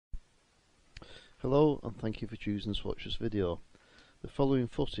Hello and thank you for choosing to watch this video. The following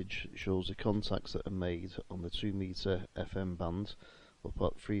footage shows the contacts that are made on the 2 meter FM band up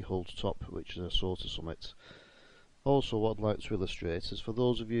at Freehold top, which is a SOTA summit. Also, what I'd like to illustrate is for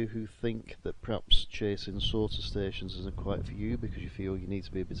those of you who think that perhaps chasing SOTA stations isn't quite for you because you feel you need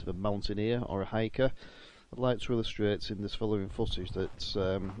to be a bit of a mountaineer or a hiker, I'd like to illustrate in this following footage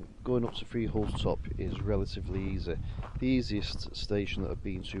that going up to Freehold top is relatively easy. The easiest station that I've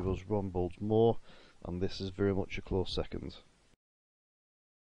been to was Rombold's Moor, and this is very much a close second.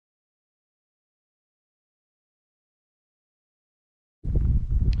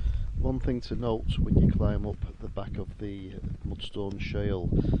 One thing to note when you climb up the back of the Mudstone Shale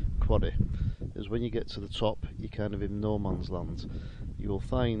quarry is when you get to the top you're kind of in no man's land. You'll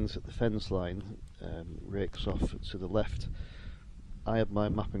find the fence line rakes off to the left. I had my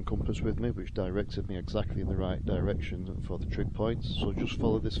map and compass with me, which directed me exactly in the right direction for the trig points, so just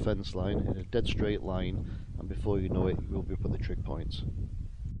follow this fence line in a dead straight line, and before you know it you will be up at the trig points.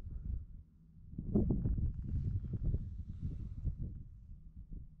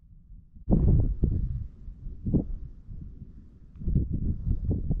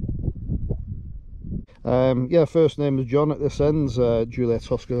 Yeah, first name is John at this end,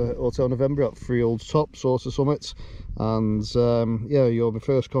 Juliet Oscar Hotel November at Freeholds top, SOTA summit, and yeah, you're my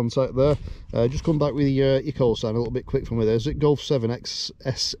first contact there. Just come back with your call sign a little bit quick for me there. Is it Golf 7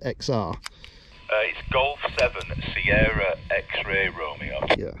 SXR? It's Golf 7 Sierra X-Ray Romeo.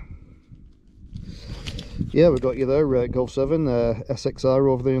 Yeah, we've got you there, Golf 7 SXR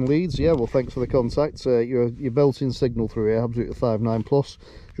over there in Leeds. Yeah, well, thanks for the contact. Your built-in signal through here, absolutely 5.9 plus,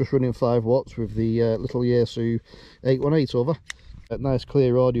 just running 5 watts with the little Yaesu 818 over. Nice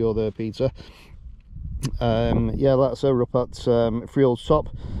clear audio there, Peter. Yeah, that's her up at Freehold's top,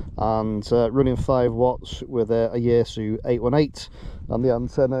 and running 5 watts with a Yaesu 818, and the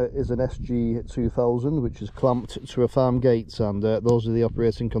antenna is an SG2000 which is clamped to a farm gate, and those are the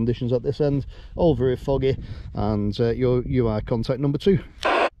operating conditions at this end. All very foggy, and you are contact number 2.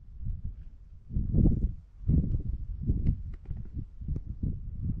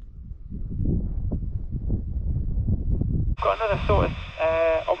 Got another SOTA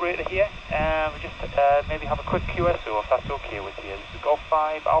operator here. We just maybe have a quick QSO if that's okay with you. This is Golf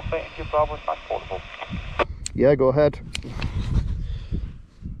 5 Alpha India Bravo / portable. Yeah, go ahead.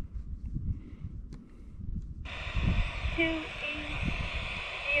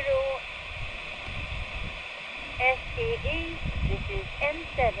 FT818, this is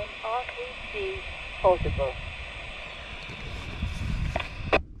M7R3C portable.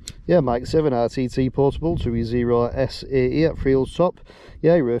 Yeah, Mike 7 RTT portable 2E0SAE at Freeholds top.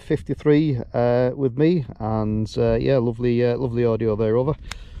 Yeah, you're 53 with me, and yeah, lovely audio there, over.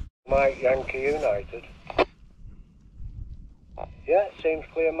 Mike Yankee United. Yeah, seems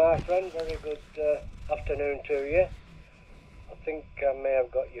clear, my friend. Very good afternoon to you. I think I may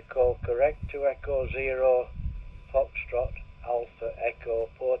have got your call correct. 2 Echo 0 Foxtrot Alpha Echo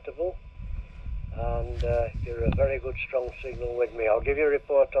portable. And you're a very good strong signal with me. I'll give you a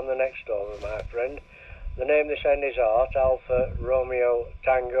report on the next over, my friend. The name this end is Art, Alpha Romeo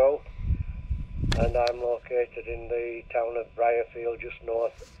Tango, and I'm located in the town of Briarfield, just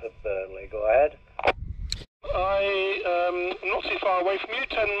north of Burnley. Go ahead. I'm not too far away from you,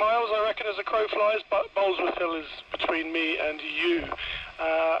 10 miles I reckon as a crow flies, but Bolesworth Hill is between me and you.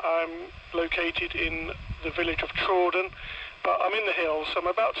 I'm located in the village of Trawden, but I'm in the hills, so I'm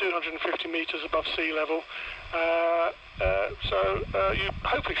about 250 metres above sea level, so you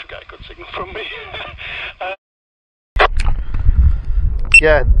hopefully should get a good signal from me.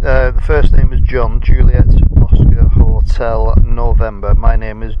 Yeah, the first name is John, Juliet Oscar Hotel November. My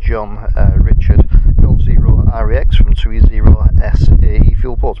name is John Richard, Golf 0 REX from 2E0SAE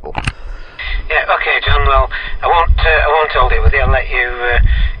fuel portable. Yeah, okay, John. Well, I won't hold it with you. I'll let you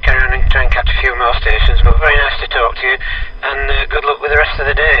carry on and try and catch a few more stations. But very nice to talk to you, and good luck with the rest of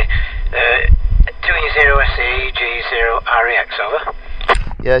the day. 2E0SAE G0 REX, over.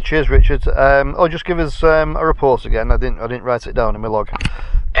 Yeah, cheers, Richard. Oh, just give us a report again. I didn't write it down in my log.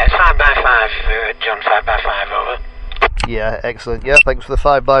 Yeah, it's 5x5, John. 5x5, over. Yeah, excellent. Yeah, thanks for the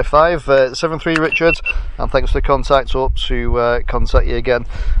 5x5. 73 Richard, and thanks for the contact. Up to contact you again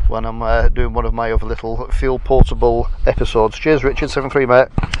when I'm doing one of my other little field portable episodes. Cheers, Richard. 73, mate.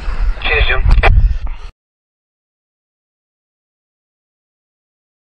 Cheers, John.